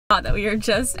that we were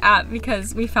just at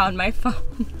because we found my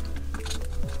phone.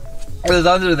 It was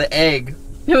under the egg.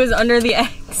 It was under the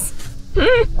eggs.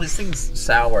 This thing's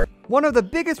sour. One of the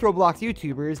biggest Roblox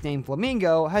YouTubers, named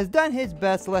Flamingo, has done his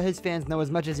best to let his fans know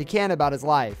as much as he can about his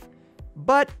life.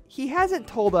 But he hasn't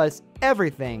told us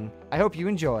everything. I hope you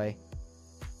enjoy.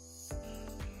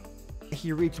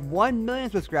 He reached 1 million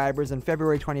subscribers on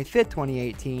February 25th,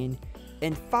 2018,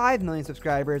 and 5 million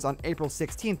subscribers on April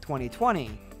 16th,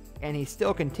 2020, and he's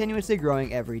still continuously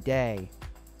growing every day.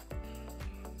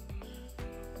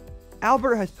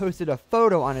 Albert has posted a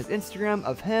photo on his Instagram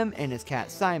of him and his cat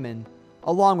Simon,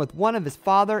 along with one of his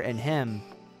father and him.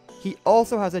 He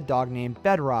also has a dog named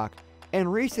Bedrock,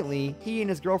 and recently he and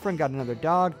his girlfriend got another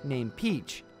dog named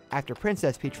Peach, after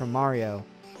Princess Peach from Mario.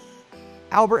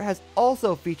 Albert has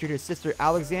also featured his sister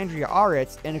Alexandria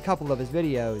Aritz in a couple of his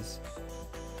videos.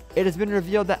 It has been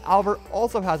revealed that Albert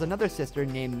also has another sister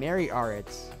named Mary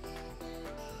Aritz.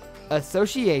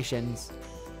 Associations.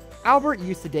 Albert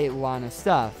used to date Lana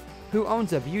Stuff, who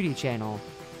owns a beauty channel,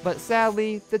 but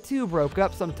sadly, the two broke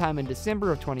up sometime in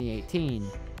December of 2018.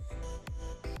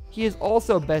 He is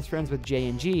also best friends with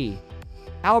J&G.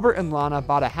 Albert and Lana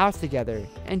bought a house together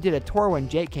and did a tour when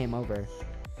Jake came over.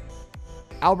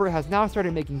 Albert has now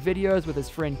started making videos with his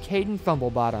friend Caden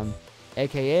Fumblebottom,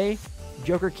 aka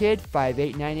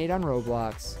JokerKid5898 on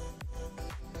Roblox.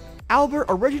 Albert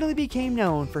originally became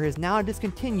known for his now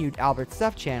discontinued Albert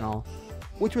Stuff channel,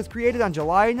 which was created on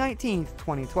July 19th,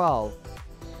 2012.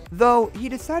 Though he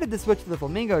decided to switch to the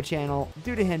Flamingo channel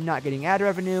due to him not getting ad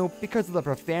revenue because of the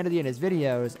profanity in his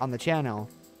videos on the channel.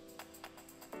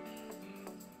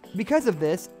 Because of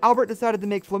this, Albert decided to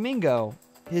make Flamingo,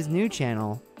 his new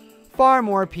channel, far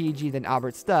more PG than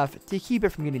Albert's Stuff to keep it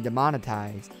from getting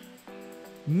demonetized.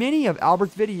 Many of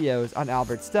Albert's videos on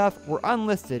Albert's Stuff were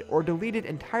unlisted or deleted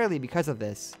entirely because of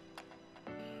this.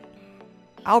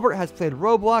 Albert has played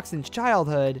Roblox since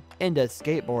childhood and does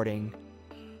skateboarding.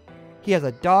 He has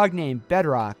a dog named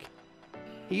Bedrock.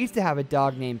 He used to have a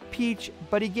dog named Peach,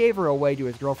 but he gave her away to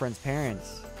his girlfriend's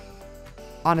parents.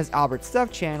 On his Albert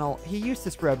Stuff channel, he used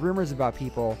to spread rumors about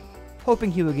people,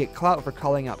 hoping he would get clout for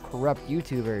calling out corrupt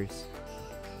YouTubers.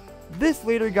 This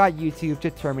later got YouTube to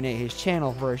terminate his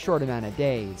channel for a short amount of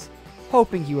days,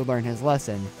 hoping he would learn his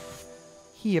lesson.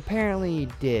 He apparently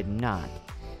did not.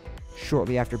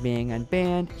 Shortly after being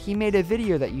unbanned, he made a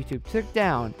video that YouTube took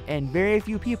down and very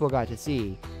few people got to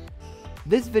see.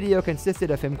 This video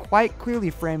consisted of him quite clearly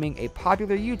framing a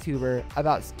popular YouTuber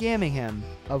about scamming him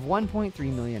of 1.3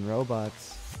 million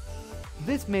Robux.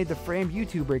 This made the framed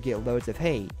YouTuber get loads of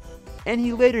hate, and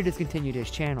he later discontinued his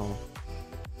channel.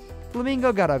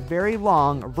 Flamingo got a very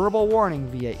long verbal warning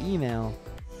via email.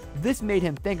 This made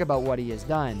him think about what he has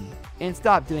done, and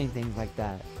stop doing things like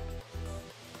that.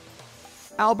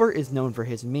 Albert is known for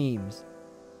his memes.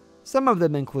 Some of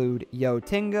them include Yo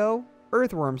Tingo,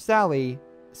 Earthworm Sally,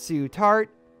 Sue Tart,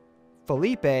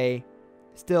 Felipe,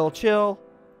 Still Chill,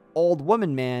 Old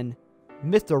Woman Man,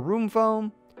 Mr. Room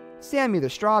Foam, Sammy the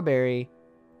Strawberry,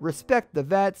 Respect the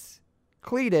Vets,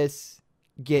 Cletus,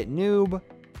 Get Noob,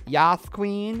 Yath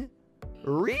Queen,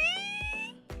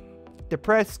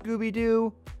 Depressed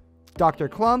Scooby-Doo, Dr.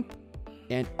 Clump,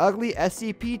 and Ugly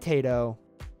SCP Tato.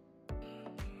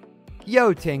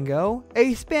 Yo Tingo,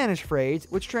 a Spanish phrase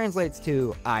which translates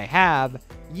to I have,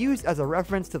 used as a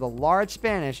reference to the large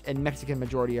Spanish and Mexican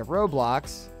majority of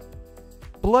Roblox.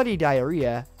 Bloody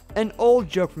Diarrhea, an old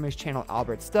joke from his channel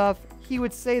Albert Stuff. He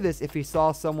would say this if he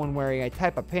saw someone wearing a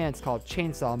type of pants called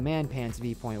Chainsaw Man Pants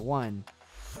V.1.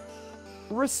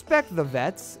 Respect the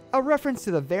Vets, a reference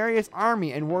to the various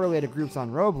army and war-related groups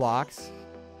on Roblox.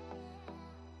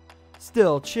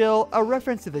 Still Chill, a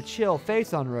reference to the chill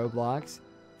face on Roblox,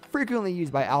 frequently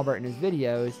used by Albert in his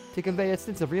videos to convey a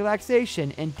sense of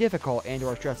relaxation in difficult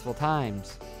and/or stressful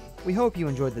times. We hope you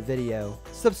enjoyed the video.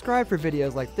 Subscribe for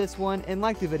videos like this one and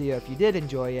like the video if you did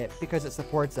enjoy it because it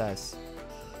supports us.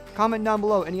 Comment down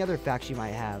below any other facts you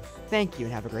might have. Thank you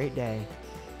and have a great day.